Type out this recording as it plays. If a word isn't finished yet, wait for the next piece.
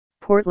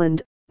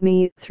Portland,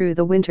 me. Through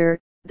the winter,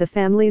 the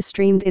families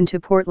streamed into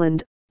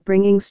Portland,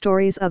 bringing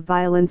stories of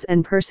violence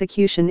and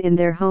persecution in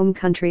their home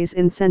countries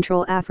in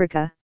Central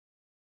Africa.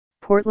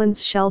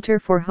 Portland's shelter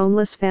for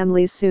homeless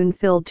families soon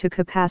filled to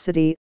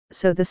capacity,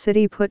 so the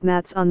city put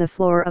mats on the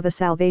floor of a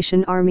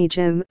Salvation Army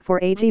gym for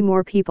 80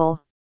 more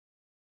people.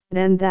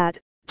 Then that,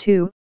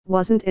 too,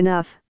 wasn't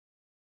enough.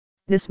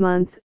 This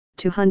month,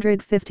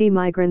 250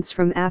 migrants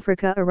from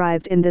Africa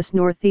arrived in this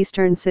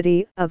northeastern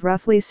city of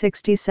roughly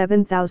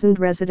 67,000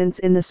 residents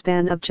in the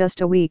span of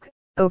just a week,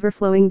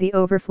 overflowing the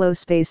overflow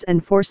space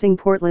and forcing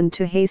Portland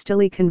to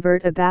hastily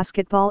convert a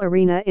basketball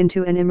arena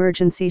into an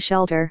emergency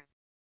shelter.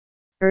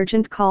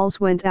 Urgent calls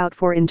went out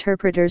for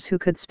interpreters who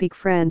could speak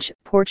French,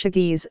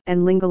 Portuguese,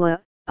 and Lingala,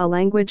 a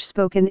language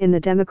spoken in the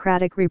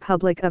Democratic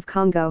Republic of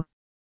Congo.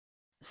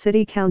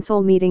 City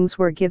council meetings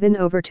were given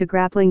over to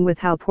grappling with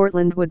how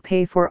Portland would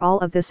pay for all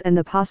of this and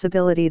the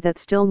possibility that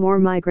still more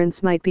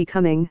migrants might be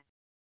coming.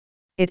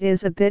 It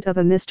is a bit of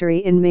a mystery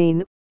in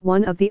Maine,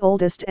 one of the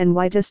oldest and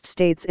whitest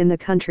states in the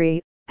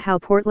country, how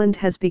Portland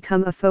has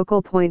become a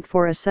focal point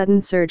for a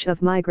sudden surge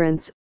of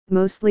migrants,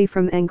 mostly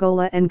from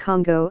Angola and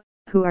Congo,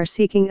 who are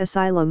seeking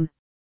asylum.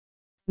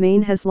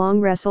 Maine has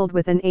long wrestled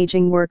with an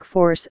aging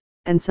workforce,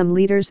 and some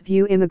leaders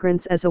view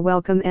immigrants as a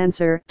welcome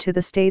answer to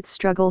the state's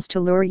struggles to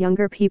lure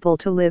younger people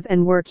to live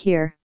and work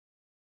here.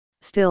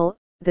 Still,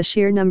 the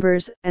sheer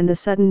numbers and the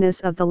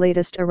suddenness of the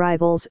latest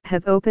arrivals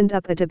have opened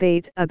up a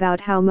debate about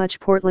how much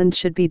Portland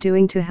should be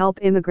doing to help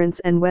immigrants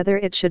and whether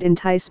it should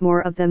entice more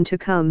of them to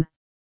come.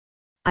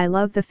 I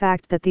love the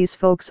fact that these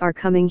folks are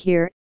coming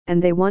here, and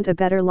they want a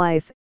better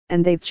life,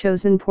 and they've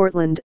chosen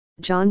Portland,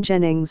 John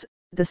Jennings,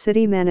 the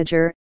city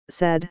manager,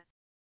 said.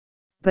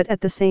 But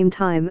at the same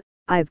time,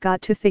 I've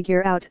got to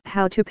figure out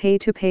how to pay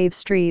to pave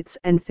streets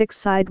and fix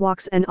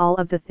sidewalks and all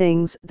of the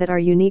things that are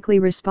uniquely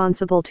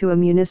responsible to a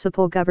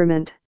municipal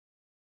government.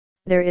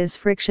 There is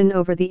friction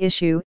over the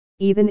issue,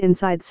 even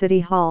inside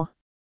City Hall.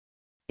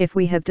 If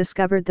we have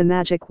discovered the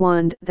magic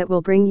wand that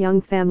will bring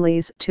young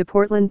families to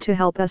Portland to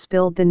help us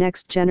build the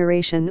next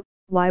generation,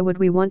 why would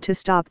we want to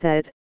stop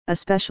that,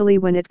 especially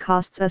when it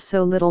costs us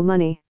so little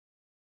money?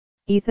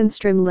 Ethan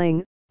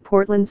Strimling,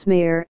 Portland's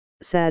mayor,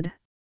 said.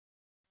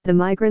 The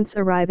migrants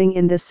arriving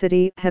in this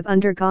city have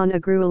undergone a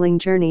grueling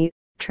journey,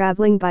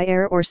 traveling by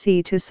air or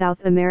sea to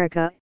South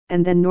America,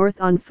 and then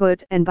north on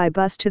foot and by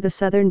bus to the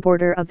southern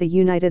border of the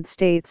United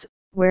States,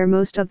 where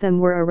most of them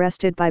were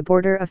arrested by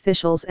border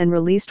officials and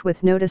released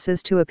with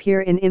notices to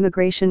appear in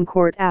immigration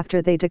court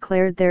after they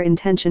declared their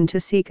intention to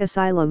seek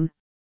asylum.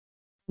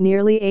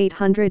 Nearly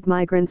 800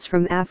 migrants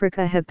from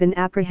Africa have been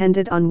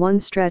apprehended on one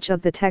stretch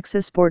of the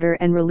Texas border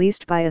and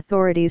released by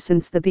authorities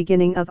since the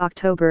beginning of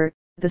October.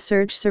 The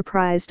surge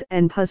surprised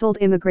and puzzled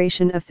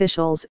immigration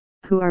officials,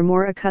 who are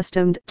more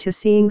accustomed to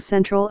seeing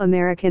Central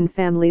American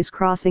families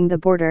crossing the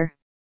border.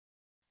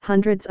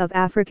 Hundreds of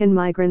African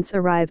migrants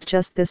arrived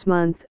just this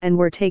month and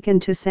were taken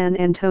to San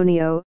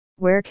Antonio,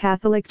 where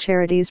Catholic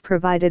Charities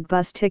provided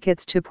bus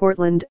tickets to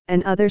Portland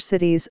and other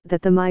cities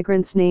that the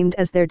migrants named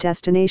as their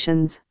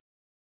destinations.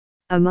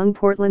 Among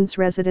Portland's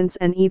residents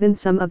and even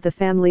some of the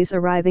families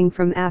arriving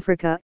from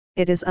Africa,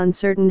 it is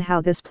uncertain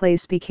how this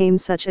place became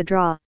such a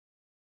draw.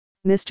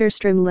 Mr.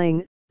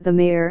 Strimling, the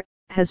mayor,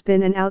 has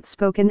been an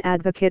outspoken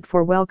advocate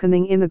for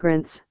welcoming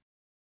immigrants.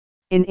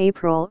 In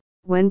April,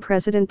 when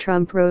President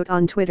Trump wrote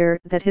on Twitter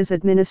that his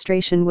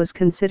administration was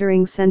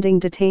considering sending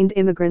detained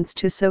immigrants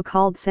to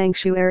so-called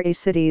sanctuary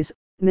cities,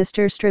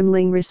 Mr.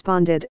 Strimling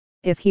responded,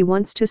 "If he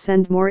wants to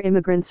send more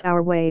immigrants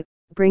our way,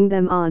 bring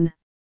them on."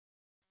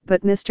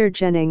 But Mr.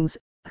 Jennings,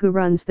 who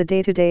runs the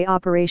day-to-day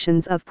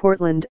operations of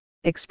Portland,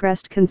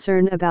 expressed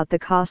concern about the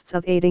costs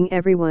of aiding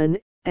everyone,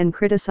 and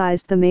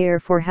criticized the mayor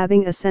for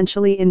having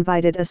essentially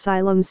invited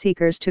asylum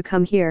seekers to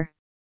come here.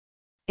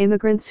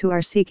 Immigrants who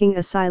are seeking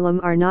asylum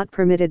are not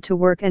permitted to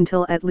work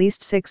until at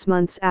least 6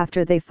 months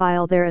after they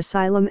file their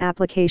asylum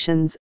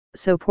applications,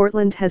 so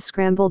Portland has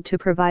scrambled to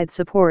provide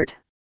support.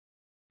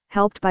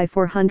 Helped by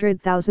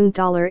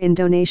 $400,000 in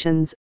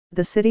donations,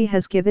 the city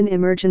has given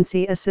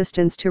emergency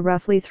assistance to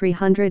roughly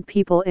 300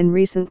 people in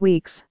recent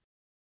weeks.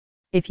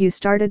 If you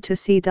started to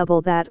see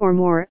double that or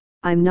more,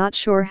 I'm not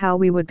sure how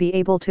we would be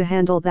able to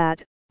handle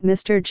that,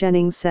 Mr.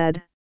 Jennings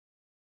said.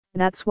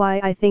 That's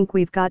why I think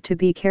we've got to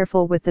be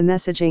careful with the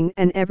messaging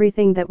and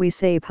everything that we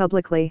say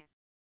publicly.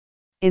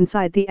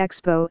 Inside the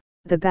expo,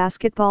 the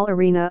basketball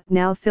arena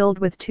now filled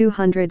with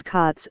 200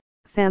 cots,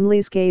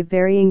 families gave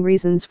varying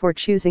reasons for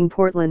choosing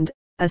Portland,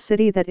 a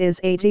city that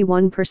is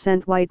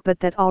 81% white but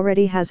that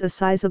already has a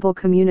sizable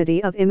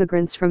community of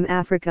immigrants from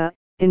Africa,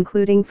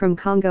 including from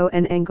Congo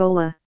and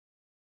Angola.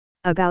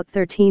 About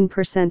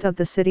 13% of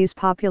the city's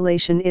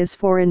population is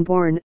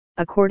foreign-born,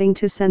 according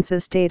to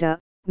census data,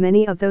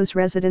 many of those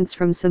residents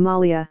from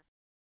Somalia.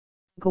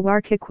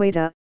 Gwar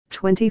Kikwete,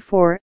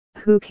 24,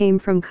 who came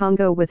from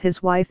Congo with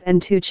his wife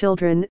and 2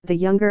 children, the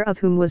younger of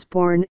whom was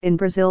born in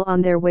Brazil,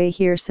 on their way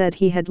here said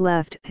he had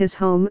left his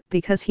home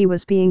because he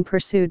was being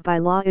pursued by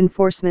law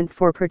enforcement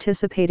for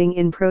participating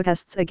in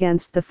protests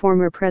against the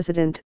former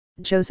president,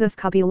 Joseph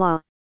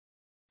Kabila.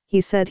 He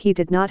said he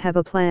did not have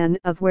a plan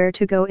of where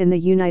to go in the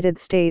United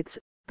States,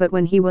 but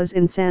when he was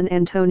in San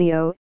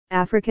Antonio,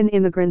 African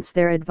immigrants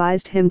there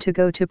advised him to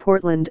go to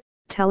Portland,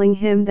 telling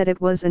him that it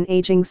was an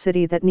aging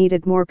city that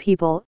needed more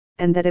people,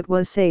 and that it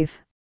was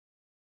safe.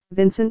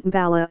 Vincent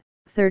Mbala,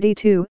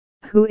 32,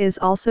 who is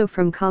also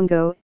from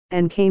Congo,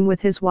 and came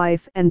with his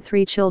wife and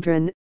 3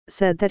 children,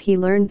 said that he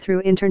learned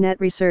through internet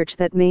research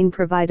that Maine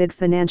provided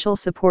financial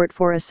support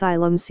for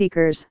asylum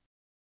seekers.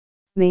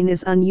 Maine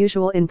is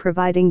unusual in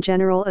providing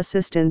general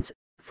assistance,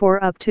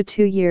 for up to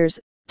 2 years,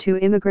 to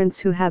immigrants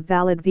who have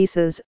valid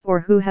visas or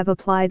who have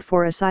applied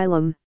for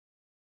asylum.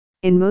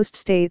 In most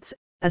states,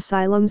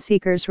 asylum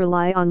seekers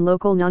rely on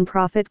local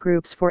nonprofit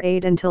groups for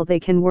aid until they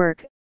can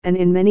work, and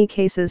in many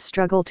cases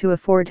struggle to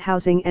afford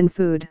housing and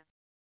food.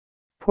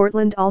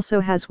 Portland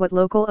also has what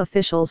local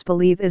officials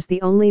believe is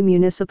the only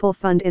municipal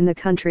fund in the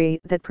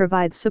country that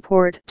provides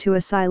support to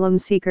asylum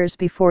seekers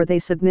before they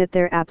submit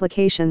their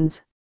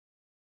applications.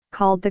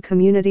 Called the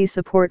Community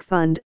Support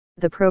Fund,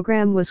 the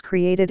program was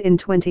created in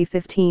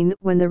 2015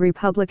 when the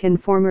Republican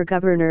former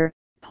governor,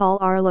 Paul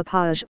R.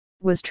 LePage,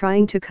 was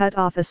trying to cut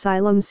off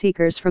asylum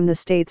seekers from the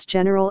state's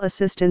General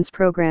Assistance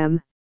Program.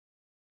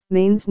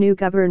 Maine's new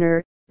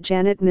governor,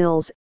 Janet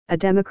Mills, a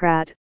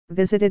Democrat,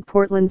 visited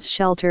Portland's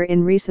shelter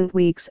in recent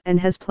weeks and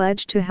has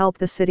pledged to help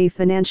the city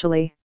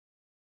financially.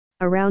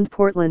 Around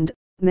Portland,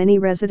 many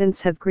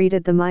residents have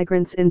greeted the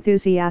migrants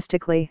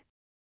enthusiastically.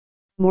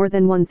 More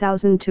than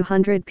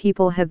 1,200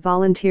 people have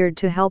volunteered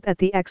to help at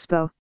the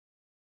expo.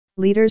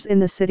 Leaders in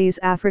the city's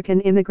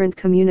African immigrant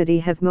community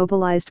have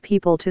mobilized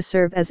people to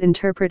serve as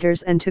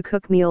interpreters and to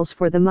cook meals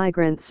for the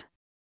migrants.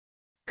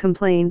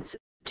 Complaints,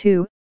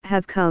 too,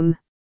 have come.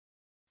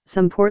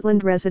 Some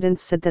Portland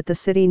residents said that the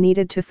city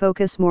needed to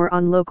focus more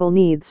on local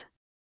needs.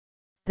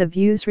 The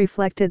views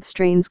reflected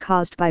strains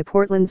caused by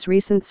Portland's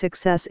recent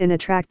success in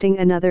attracting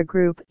another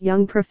group,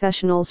 young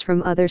professionals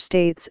from other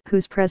states,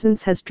 whose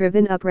presence has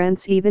driven up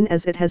rents even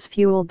as it has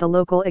fueled the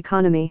local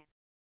economy.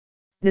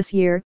 This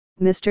year,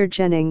 Mr.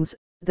 Jennings,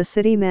 the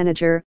city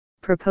manager,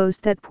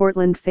 proposed that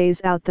Portland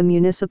phase out the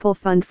municipal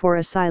fund for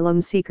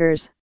asylum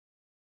seekers.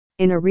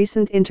 In a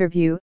recent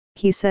interview,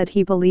 he said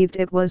he believed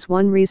it was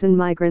one reason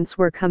migrants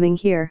were coming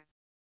here.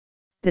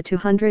 The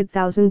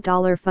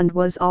 $200,000 fund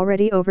was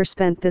already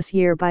overspent this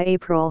year by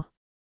April.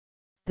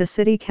 The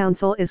City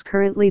Council is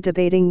currently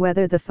debating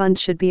whether the fund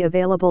should be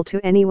available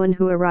to anyone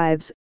who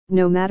arrives,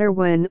 no matter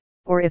when,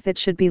 or if it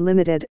should be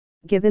limited,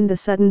 given the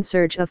sudden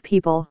surge of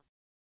people.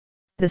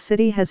 The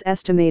city has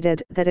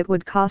estimated that it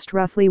would cost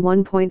roughly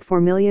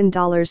 $1.4 million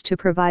to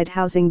provide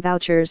housing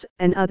vouchers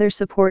and other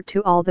support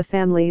to all the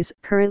families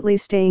currently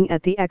staying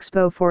at the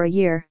expo for a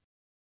year.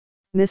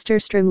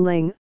 Mr.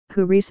 Strimling,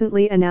 who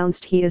recently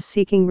announced he is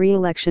seeking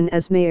re-election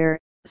as mayor,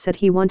 said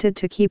he wanted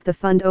to keep the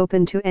fund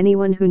open to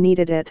anyone who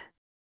needed it.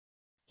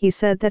 He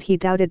said that he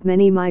doubted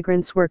many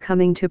migrants were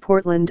coming to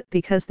Portland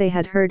because they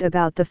had heard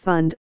about the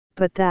fund,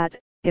 but that,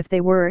 if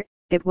they were,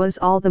 it was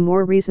all the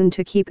more reason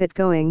to keep it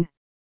going.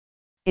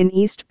 In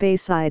East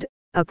Bayside,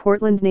 a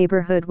Portland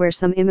neighborhood where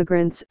some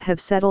immigrants have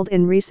settled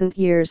in recent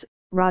years,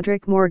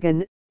 Roderick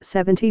Morgan,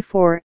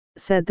 74,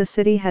 said the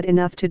city had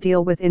enough to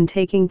deal with in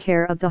taking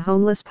care of the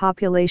homeless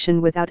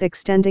population without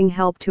extending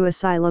help to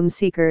asylum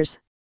seekers.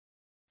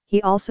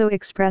 He also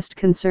expressed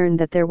concern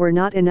that there were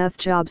not enough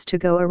jobs to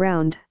go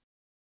around.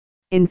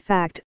 In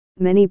fact,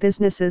 many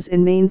businesses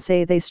in Maine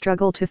say they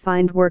struggle to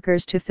find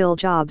workers to fill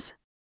jobs.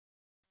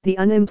 The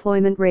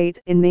unemployment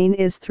rate in Maine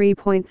is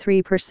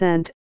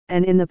 3.3%,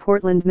 and in the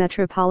Portland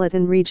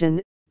metropolitan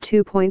region,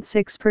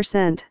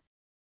 2.6%.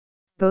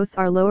 Both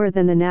are lower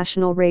than the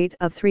national rate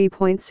of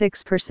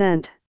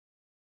 3.6%.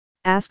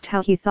 Asked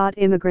how he thought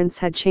immigrants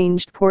had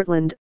changed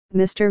Portland,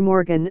 Mr.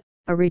 Morgan,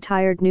 a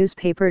retired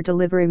newspaper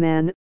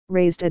deliveryman,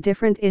 raised a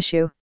different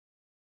issue.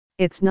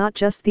 "It's not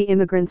just the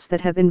immigrants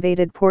that have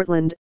invaded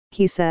Portland,"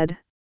 he said.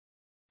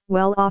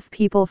 Well-off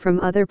people from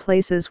other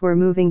places were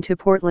moving to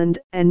Portland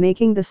and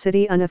making the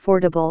city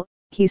unaffordable,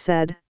 he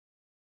said.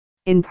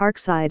 In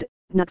Parkside,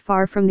 not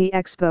far from the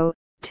expo,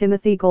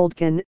 Timothy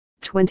Goldkin,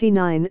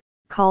 29,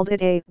 called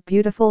it a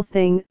beautiful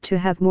thing to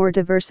have more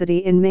diversity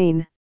in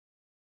Maine.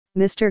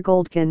 Mr.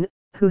 Goldkin,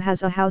 who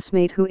has a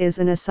housemate who is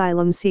an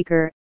asylum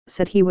seeker,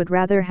 said he would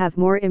rather have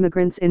more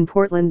immigrants in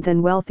Portland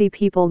than wealthy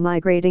people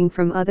migrating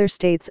from other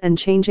states and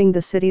changing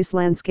the city's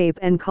landscape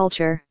and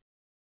culture.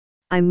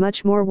 "I'm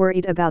much more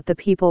worried about the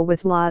people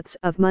with lots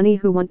of money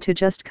who want to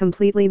just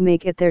completely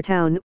make it their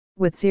town,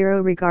 with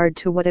zero regard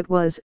to what it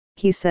was,"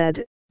 he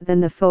said, "than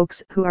the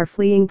folks who are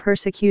fleeing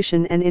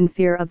persecution and in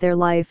fear of their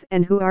life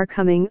and who are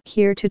coming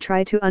here to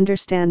try to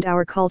understand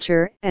our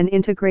culture and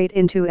integrate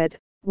into it,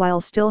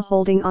 while still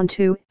holding on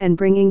to and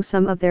bringing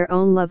some of their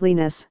own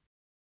loveliness."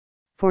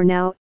 For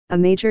now, a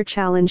major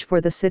challenge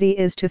for the city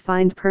is to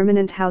find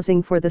permanent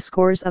housing for the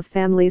scores of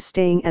families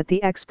staying at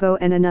the expo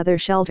and another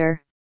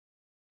shelter.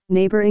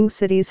 Neighboring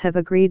cities have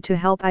agreed to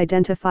help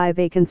identify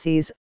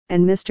vacancies,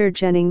 and Mr.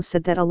 Jennings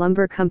said that a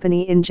lumber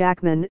company in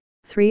Jackman,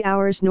 3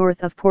 hours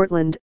north of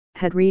Portland,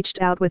 had reached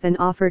out with an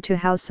offer to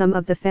house some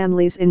of the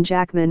families in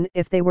Jackman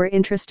if they were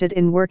interested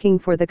in working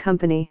for the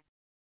company.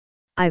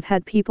 I've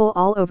had people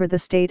all over the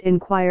state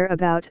inquire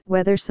about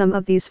whether some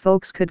of these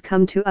folks could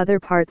come to other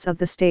parts of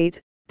the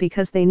state,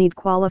 because they need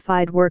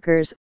qualified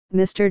workers,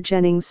 Mr.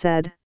 Jennings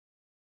said.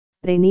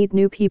 They need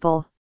new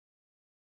people.